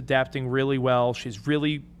 "Emmy's adapting really well. She's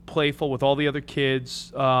really playful with all the other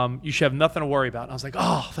kids. You should have nothing to worry about." And I was like,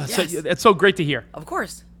 "Oh, that's so great to hear." Of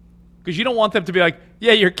course. Because you don't want them to be like,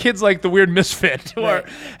 yeah, your kid's like the weird misfit. Or, Right.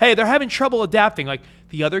 hey, they're having trouble adapting. Like,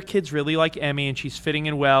 the other kids really like Emmy, and she's fitting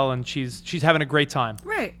in well, and she's having a great time.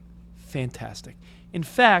 Right. Fantastic. In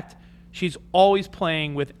fact, she's always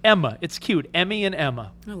playing with Emma. It's cute. Emmy and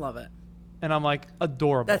Emma. I love it. And I'm like,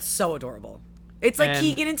 adorable. That's so adorable. It's like And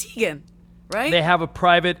Keegan and Tegan, right? They have a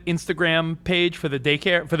private Instagram page for the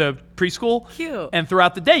daycare, for the preschool. Cute. And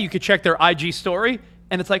throughout the day, you could check their IG story,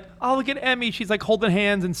 and it's like, oh, look at Emmy. She's like holding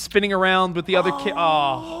hands and spinning around with the other kid. Oh,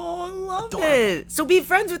 Oh, I love it. So be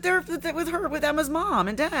friends with with Emma's mom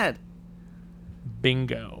and dad.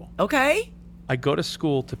 bingo. Okay. I go to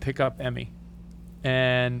school to pick up Emmy,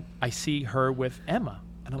 and I see her with Emma,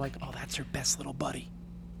 and I'm like, oh, that's her best little buddy.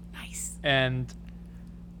 Nice. And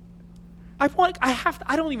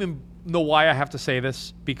I don't even know why I have to say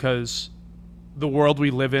this, because the world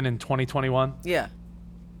we live in 2021, Yeah.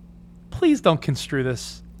 please don't construe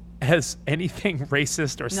this as anything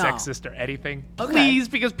racist or No. sexist or anything. Okay. Please,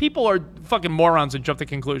 because people are fucking morons and jump to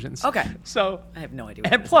conclusions. Okay. So, I have no idea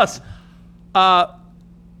what and you're plus,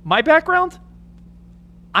 my background,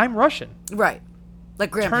 I'm Russian. Right.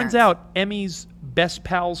 Like grandparents. Turns out Emmy's best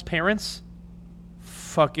pal's parents,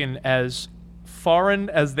 fucking as foreign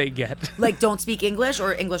as they get. Like don't speak English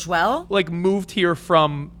or English well? Like moved here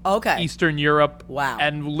from Okay. Eastern Europe. Wow.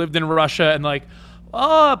 And lived in Russia and like,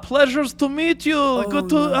 pleasures to meet you. Good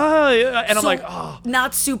to, and I'm So, like,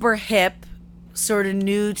 not super hip, sort of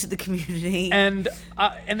new to the community. And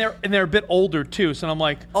they're a bit older too. So I'm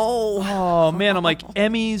like, oh man, I'm like,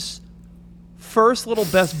 Emmy's first little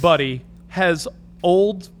best buddy has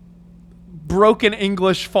old, broken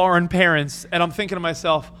English foreign parents, and I'm thinking to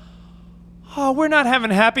myself, we're not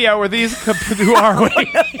having happy hour with these, are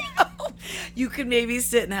we? You could maybe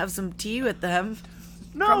sit and have some tea with them.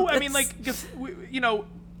 No, I Crumpets. mean, like, 'cause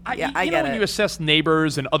I Yeah, I know get when it. you assess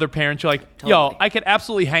neighbors and other parents, you're like, yo, Totally. I could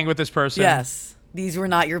absolutely hang with this person. Yes. These were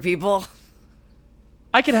not your people.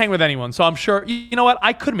 I could hang with anyone, so I'm sure, you know what,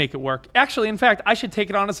 I could make it work. Actually, in fact, I should take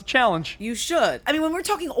it on as a challenge. You should. I mean, when we're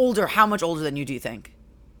talking older, how much older than you do you think?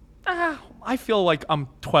 I feel like I'm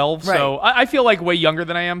 12, Right. so I feel like way younger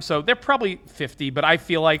than I am, so they're probably 50, but I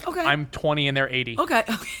feel like Okay. I'm 20 and they're 80. Okay.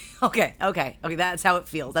 That's how it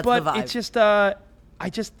feels. That's But the vibe. it's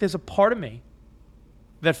just, there's a part of me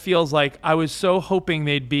that feels like I was so hoping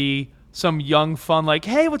they'd be some young, fun, like,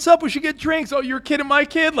 hey, what's up? We should get drinks. Oh, you're a kid and my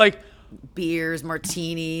kid. Like, beers,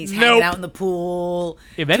 martinis, Nope. hanging out in the pool.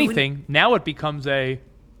 if doing- anything, now it becomes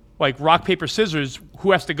like rock, paper, scissors.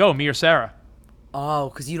 Who has to go, me or Sarah? Oh,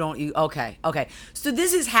 because okay. So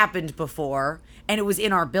this has happened before, and it was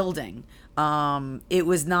in our building. It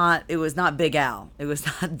was not Big Al. It was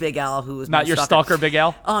not Big Al who was Not my your stalker, Big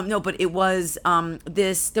Al? No, but it was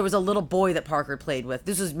there was a little boy that Parker played with.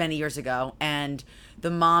 This was many years ago, and the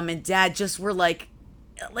mom and dad just were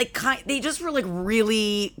they just were like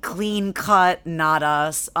really clean cut, not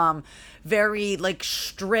us. Very like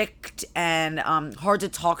strict and hard to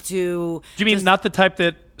talk to. Do you mean not the type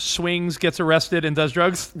that swings, gets arrested, and does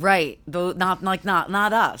drugs? Right, though not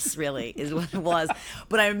us really is what it was.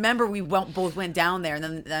 But I remember we both went down there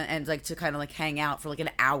and like to kind of like hang out for like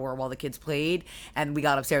an hour while the kids played, and we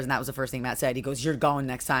got upstairs and that was the first thing Matt said. He goes, "You're going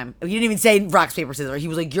next time." He didn't even say rock paper scissors. He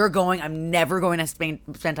was like, "You're going. I'm never going to spend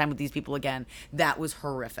time with these people again." That was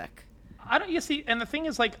horrific. You see, and the thing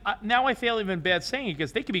is, like, now I feel even bad saying it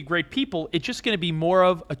because they could be great people. It's just going to be more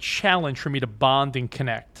of a challenge for me to bond and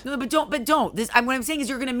connect. No, but don't. What I'm saying is,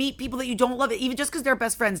 you're gonna meet people that you don't love. Even just because they're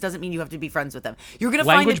best friends doesn't mean you have to be friends with them. You're gonna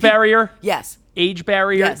Language find barrier. Yes. Age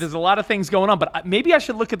barrier. Yes. There's a lot of things going on, but maybe I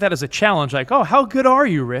should look at that as a challenge. Like, oh, how good are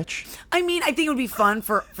you, Rich? I mean, I think it would be fun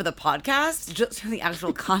for the podcast, just for the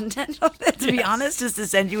actual content of it, to be honest, just to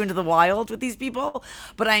send you into the wild with these people.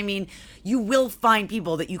 But I mean, you will find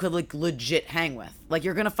people that you could like legit hang with. Like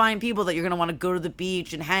you're gonna find people that you're gonna want to go to the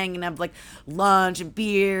beach and hang and have like lunch and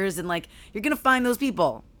beers and like you're gonna find those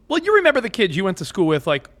people. Well, you remember the kids you went to school with,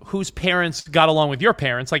 like whose parents got along with your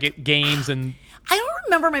parents, like at games and. I don't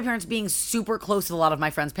remember my parents being super close to a lot of my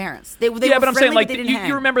friends' parents. They Yeah, were but I'm friendly, saying like they didn't hang.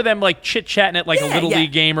 you remember them like chit chatting at like a little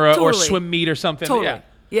league game or totally. swim meet or something. Totally.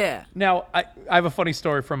 Yeah. Now I have a funny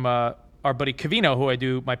story from our buddy Cavino, who I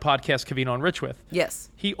do my podcast Cavino and Rich with. Yes.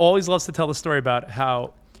 He always loves to tell the story about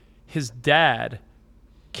how his dad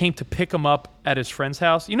came to pick him up at his friend's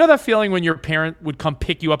house. You know that feeling when your parent would come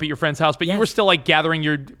pick you up at your friend's house, but you were still like gathering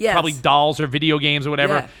your probably dolls or video games or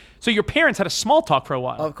whatever. Yeah. So your parents had a small talk for a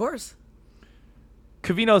while. Of course.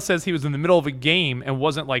 Cavino says he was in the middle of a game and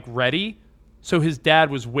wasn't like ready. So his dad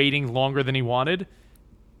was waiting longer than he wanted.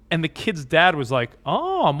 And the kid's dad was like,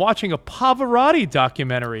 "Oh, I'm watching a Pavarotti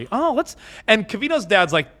documentary. Oh, let's." And Cavino's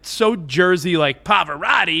dad's like so Jersey, like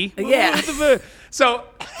Pavarotti. Yeah. So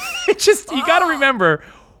it's just you got to remember,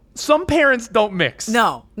 some parents don't mix.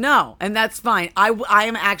 No, and that's fine. I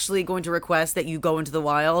am actually going to request that you go into the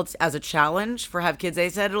wild as a challenge for Have Kids. They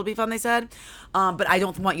said it'll be fun. They said, but I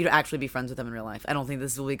don't want you to actually be friends with them in real life. I don't think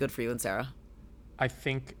this will be good for you and Sarah. I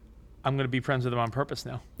think I'm going to be friends with them on purpose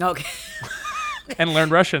now. Okay. And learn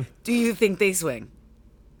Russian. Do you think they swing?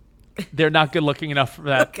 They're not good looking enough for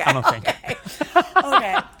that. Okay, I don't think.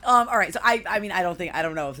 Okay. All right. So I mean, I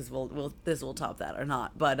don't know if this will top that or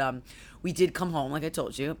not. But we did come home, like I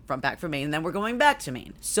told you, back from Maine, and then we're going back to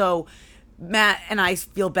Maine. So Matt and I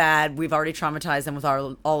feel bad. We've already traumatized them with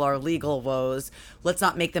all our legal woes. Let's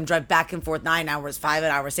not make them drive back and forth 9 hours, 5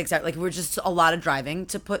 hours, 6 hours. Like we're just a lot of driving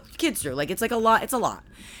to put kids through. Like it's like a lot. It's a lot,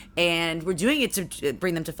 and we're doing it to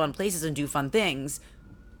bring them to fun places and do fun things.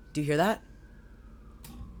 Do you hear that?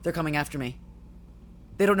 They're coming after me.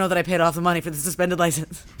 They don't know that I paid off the money for the suspended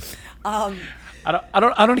license. I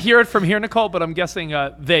don't hear it from here, Nicole, but I'm guessing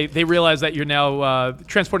they realize that you're now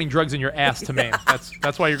transporting drugs in your ass to Maine.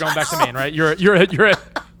 That's why you're going back to Maine, right? You're a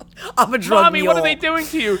I'm a drug Mommy, mule. what are they doing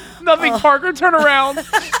to you? Nothing, Parker, turn around.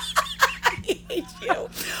 I hate you.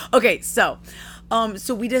 Okay, so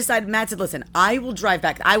we decided, Matt said, listen, I will drive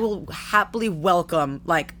back. I will happily welcome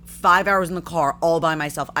like 5 hours in the car all by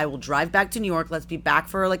myself. I will drive back to New York. Let's be back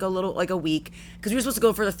for like a week, because we were supposed to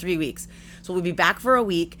go for the 3 weeks. So we'll be back for a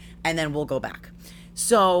week and then we'll go back.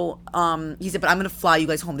 So he said, but I'm going to fly you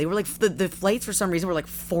guys home. They were like, the flights for some reason were like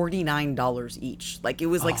 $49 each. Like it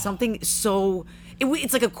was like something so...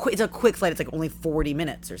 It's like it's a quick flight. It's like only 40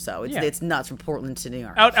 minutes or so. It's nuts from Portland to New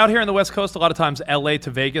York. Out here on the West Coast, a lot of times LA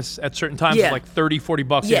to Vegas at certain times is like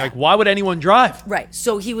 $30-$40. Yeah. You're like, why would anyone drive? Right.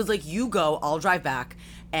 So he was like, you go, I'll drive back,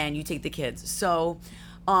 and you take the kids. So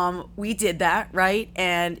we did that, right?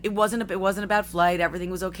 And it wasn't a bad flight.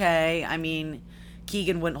 Everything was okay. I mean,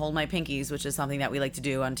 Keegan wouldn't hold my pinkies, which is something that we like to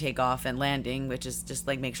do on takeoff and landing, which is just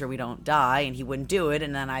like make sure we don't die, and he wouldn't do it.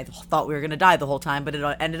 And then I thought we were going to die the whole time, but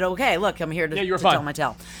it ended okay. Look, I'm here to tell my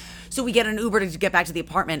tale. So we get an Uber to get back to the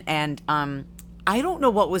apartment, and I don't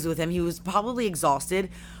know what was with him. He was probably exhausted,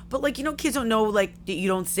 but like, you know, kids don't know, like, you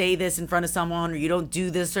don't say this in front of someone, or you don't do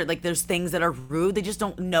this, or like there's things that are rude. They just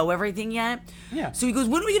don't know everything yet. Yeah. So he goes,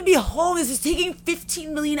 when are we going to be home? This is taking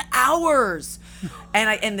 15 million hours.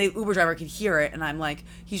 And the Uber driver could hear it, and I'm like,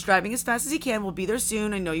 he's driving as fast as he can. We'll be there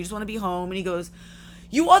soon. I know you just want to be home. And he goes,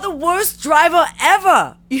 you are the worst driver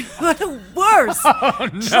ever. You are the worst. Oh,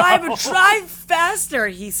 no. Drive faster,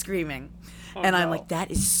 he's screaming. And I'm like,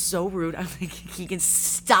 that is so rude. I'm like, he can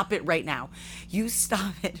stop it right now. You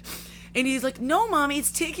stop it. And he's like, no, Mommy,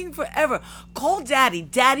 it's taking forever. Call Daddy.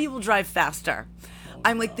 Daddy will drive faster.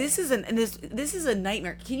 I'm like, this is a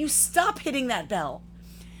nightmare. Can you stop hitting that bell?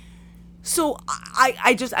 So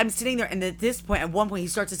I'm sitting there, and at one point he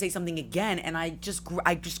starts to say something again, and I just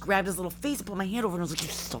grabbed his little face and put my hand over it, and I was like, you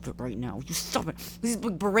stop it right now. You stop it. He's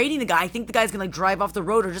berating the guy. I think the guy's gonna drive off the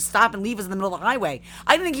road or just stop and leave us in the middle of the highway.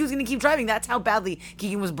 I didn't think he was gonna keep driving. That's how badly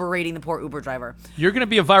Keegan was berating the poor Uber driver. You're going to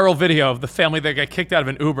be a viral video of the family that got kicked out of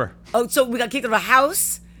an Uber. Oh, so we got kicked out of a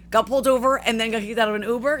house, got pulled over, and then got kicked out of an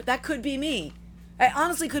Uber? That could be me. It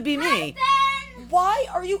honestly could be me. Why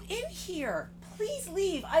are you in here? Please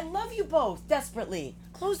leave. I love you both desperately.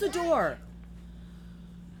 Close the door.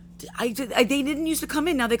 They didn't used to come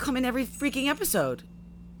in. Now they come in every freaking episode.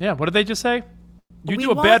 Yeah, what did they just say? You do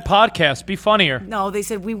a bad podcast. Be funnier. No, they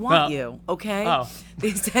said, we want you, okay? Oh.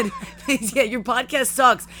 They said, yeah, your podcast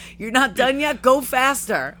sucks. You're not done yet? Go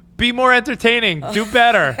faster. Be more entertaining. Do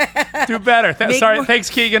better. Do better. Thanks,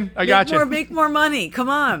 Keegan. I got you. Make more money. Come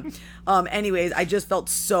on. Anyways, I just felt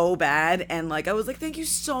so bad, and like I was like, thank you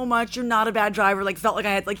so much. You're not a bad driver. Like, felt like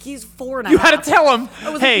I had, like, he's 4.5. You had to tell him, I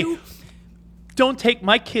was hey, like, don't take,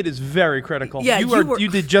 my kid is very critical. Yeah, you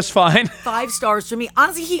did just fine. 5 stars for me.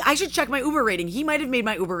 Honestly, I should check my Uber rating. He might have made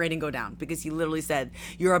my Uber rating go down, because he literally said,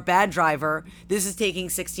 you're a bad driver. This is taking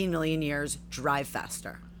 16 million years. Drive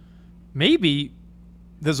faster. Maybe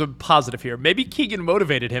there's a positive here. Maybe Keegan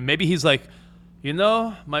motivated him. Maybe he's like, you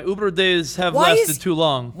know, my Uber days have lasted too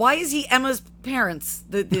long. Why is he Emma's parents,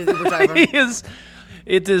 the Uber driver?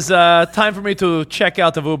 It is time for me to check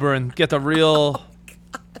out of Uber and get a real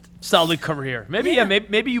solid career. Maybe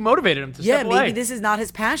maybe you motivated him to step away. Yeah, maybe this is not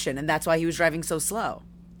his passion, and that's why he was driving so slow.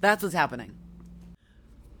 That's what's happening.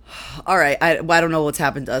 All right, I don't know what's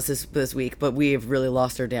happened to us this week, but we have really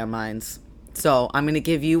lost our damn minds. So I'm going to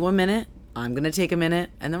give you 1 minute. I'm going to take a minute,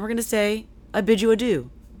 and then we're going to say, I bid you adieu.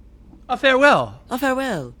 A farewell. A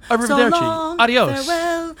farewell. Arrivederci. So long, Adios.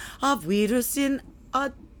 Farewell. Auf Wiedersehen.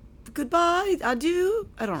 Goodbye. Adieu.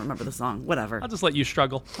 I don't remember the song. Whatever. I'll just let you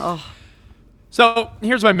struggle. Oh. So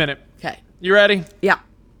here's my minute. Okay. You ready? Yeah.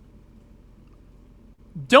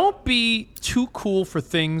 Don't be too cool for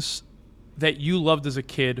things that you loved as a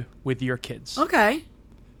kid with your kids. Okay.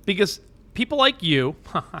 Because people like you,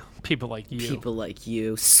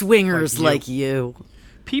 swingers like you.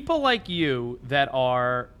 People like you that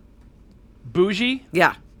are bougie.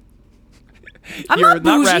 Yeah. I'm not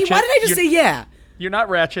bougie. Ratchet. Why did I just say yeah? You're not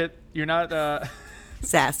ratchet. You're not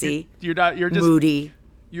sassy. You're just moody.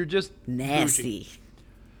 You're just nasty. Bougie.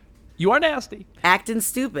 You are nasty. Acting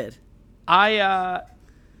stupid. I'm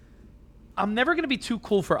never going to be too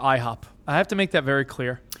cool for IHOP. I have to make that very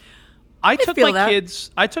clear. I took my kids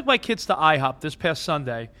to IHOP this past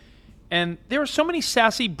Sunday, and there are so many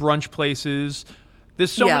sassy brunch places.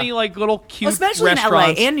 There's so many like little cute especially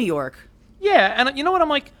restaurants. in LA and New York. Yeah, and you know what? I'm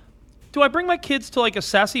like, do I bring my kids to like a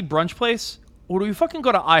sassy brunch place, or do we fucking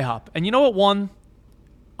go to IHOP? And you know what won?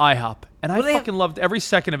 IHOP. And I What do they fucking loved every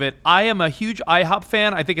second of it. I am a huge IHOP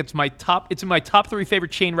fan. I think it's in my top 3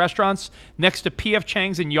 favorite chain restaurants next to P.F.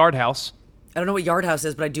 Chang's and Yard House. I don't know what Yard House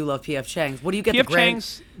is, but I do love P.F. Chang's. What do you get? P.F. The Grand,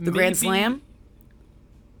 Chang's, the Grand maybe- Slam?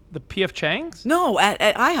 The P.F. Chang's? No, at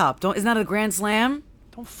IHOP. Isn't that a Grand Slam?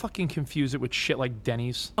 Don't fucking confuse it with shit like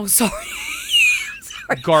Denny's. Oh, sorry.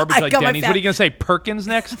 Garbage I like got my Denny's. What are you going to say, Perkins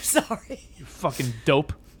next? Sorry. You fucking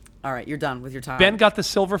dope. All right, you're done with your time. Ben got the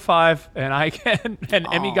silver 5, and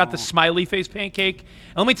Emmy got the smiley face pancake.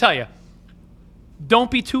 And let me tell you,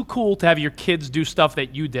 don't be too cool to have your kids do stuff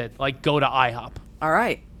that you did, like go to IHOP. All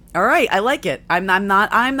right. I like it. I'm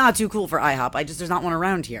not too cool for IHOP. There's not one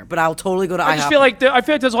around here, but I'll totally go to IHOP. I feel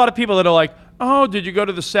like there's a lot of people that are like, oh, did you go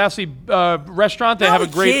to the Sassy restaurant? They not have a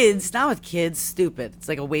with great kids. Not with kids. Stupid. It's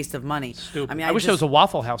like a waste of money. Stupid. I mean, I wish there was a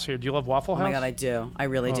Waffle House here. Do you love Waffle House? Oh my God, I do. I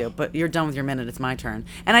really do. But you're done with your minute. It's my turn.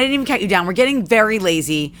 And I didn't even count you down. We're getting very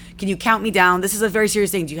lazy. Can you count me down? This is a very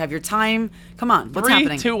serious thing. Do you have your time? Come on. What's 3,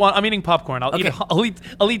 happening? 2, 1. I'm eating popcorn.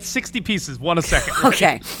 I'll eat 60 pieces. One a second. Right?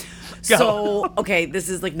 Okay. Go. So, okay, this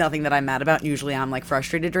is like nothing that I'm mad about. Usually I'm like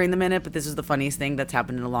frustrated during the minute, but this is the funniest thing that's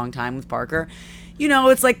happened in a long time with Parker. You know,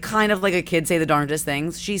 it's like kind of like a kid say the darndest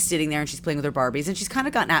things. She's sitting there and she's playing with her Barbies, and she's kind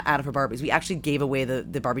of gotten out of her Barbies. We actually gave away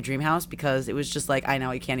the Barbie Dream House because it was just like, I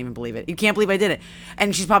know, you can't even believe it. You can't believe I did it.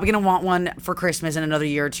 And she's probably going to want one for Christmas in another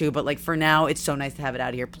year or two, but like for now, it's so nice to have it out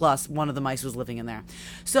of here. Plus, one of the mice was living in there.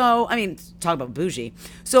 So, I mean, talk about bougie.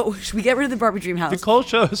 So, we get rid of the Barbie Dream House. Nicole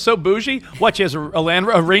so bougie. What, she has a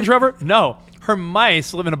Range Rover? No. Her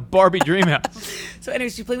mice live in a Barbie Dream House. So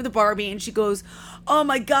anyways, she played with the Barbie and she goes, oh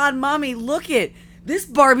my God, Mommy, look it. This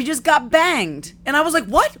Barbie just got banged. And I was like,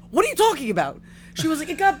 what? What are you talking about? She was like,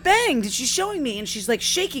 it got banged. And she's showing me and she's like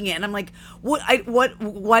shaking it. And I'm like,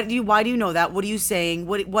 why do you know that? What are you saying?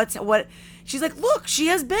 What? She's like, look, she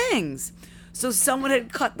has bangs. So someone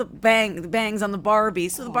had cut the bangs on the Barbie.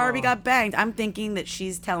 So the Barbie got banged. I'm thinking that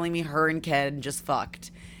she's telling me her and Ken just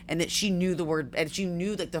fucked. And that she knew the word, and she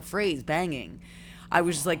knew like the phrase banging. I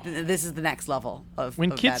was just like, this is the next level of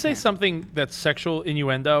when of kids bad say parent. something that's sexual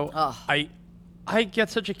innuendo, I get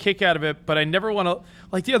such a kick out of it, but I never want to.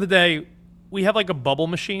 Like the other day, we have like a bubble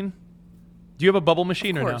machine. Do you have a bubble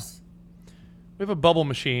machine or no? We have a bubble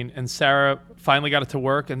machine, and Sarah finally got it to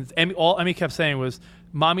work. And all Emmy kept saying was,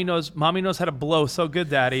 "Mommy knows how to blow so good,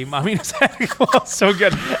 Daddy. Mommy knows how to blow so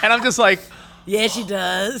good." And I'm just like, yeah, she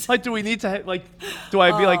does. like, do we need to do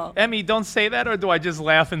I be like, Emmy, don't say that, or do I just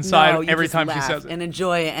laugh inside No, you every just time she laugh says it? and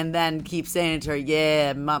enjoy it, and then keep saying to her,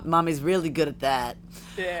 "Yeah, Mommy's really good at that."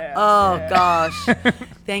 Yeah. Oh gosh.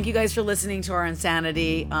 Thank you guys for listening to our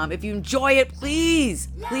insanity. If you enjoy it, please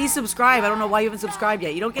subscribe. I don't know why you haven't subscribed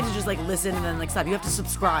yet. You don't get to just like listen and then like stop. You have to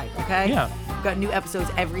subscribe. Okay? Yeah. We've got new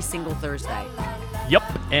episodes every single Thursday. Yep.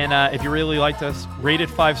 And if you really liked us, rate it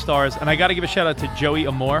 5 stars. And I got to give a shout out to Joey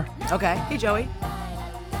Amore. Okay. Hey, Joey.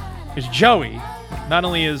 Because Joey, not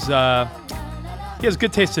only is he has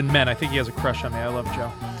good taste in men, I think he has a crush on me. I love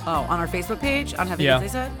Joe. Oh, on our Facebook page on Heavy Yeah. They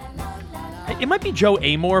said. It might be Joe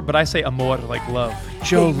Amore, but I say Amore like love.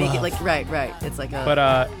 Joe They make Love. it like right. It's like a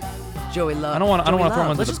But Joey Love. I don't want to throw him under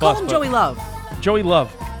Let's the just bus. call him but Joey Love. Joey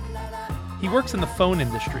Love. He works in the phone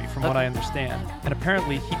industry, from what I understand, and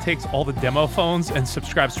apparently he takes all the demo phones and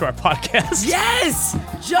subscribes to our podcast. Yes,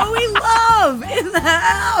 Joey Love in the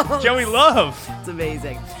house. Joey Love. It's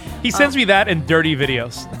amazing. He sends me that and dirty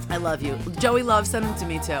videos. I love you. Joey Love, send them to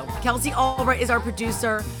me too. Kelsey Albright is our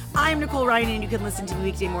producer. I'm Nicole Ryan, and you can listen to me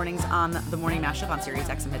weekday mornings on the Morning Mashup on Sirius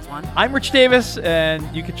XM Hits 1. I'm Rich Davis, and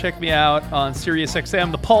you can check me out on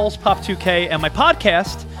SiriusXM, The Pulse, Pop 2K, and my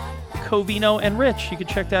podcast, Covino and Rich. You can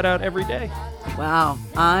check that out every day. Wow.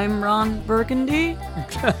 I'm Ron Burgundy.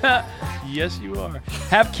 Yes, you are.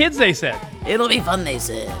 Have kids, they said. It'll be fun, they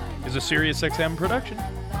said. Is a SiriusXM production.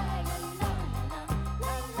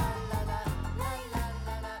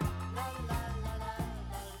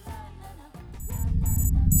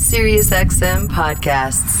 SiriusXM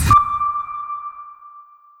podcasts.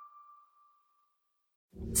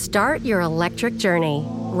 Start your electric journey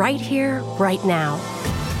right here, right now.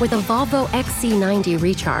 With a Volvo XC90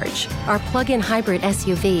 Recharge, our plug-in hybrid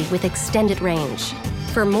SUV with extended range.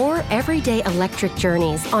 For more everyday electric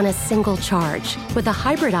journeys on a single charge, with a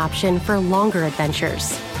hybrid option for longer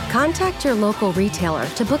adventures. Contact your local retailer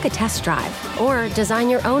to book a test drive or design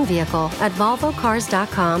your own vehicle at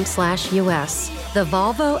volvocars.com/US. The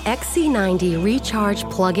Volvo XC90 Recharge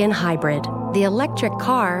Plug-in Hybrid, the electric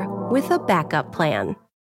car with a backup plan.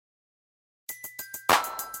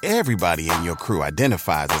 Everybody in your crew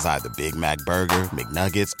identifies as either Big Mac Burger,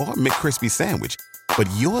 McNuggets, or McCrispy Sandwich. But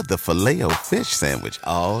you're the Filet-O-Fish Sandwich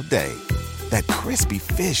all day. That crispy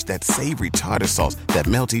fish, that savory tartar sauce, that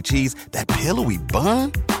melty cheese, that pillowy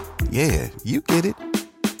bun. Yeah, you get it.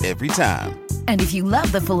 Every time. And if you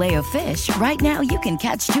love the Filet-O-Fish, right now you can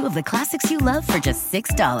catch 2 of the classics you love for just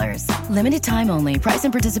 $6. Limited time only. Price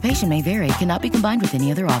and participation may vary. Cannot be combined with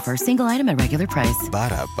any other offer. Single item at regular price.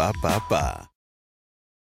 Ba-da-ba-ba-ba.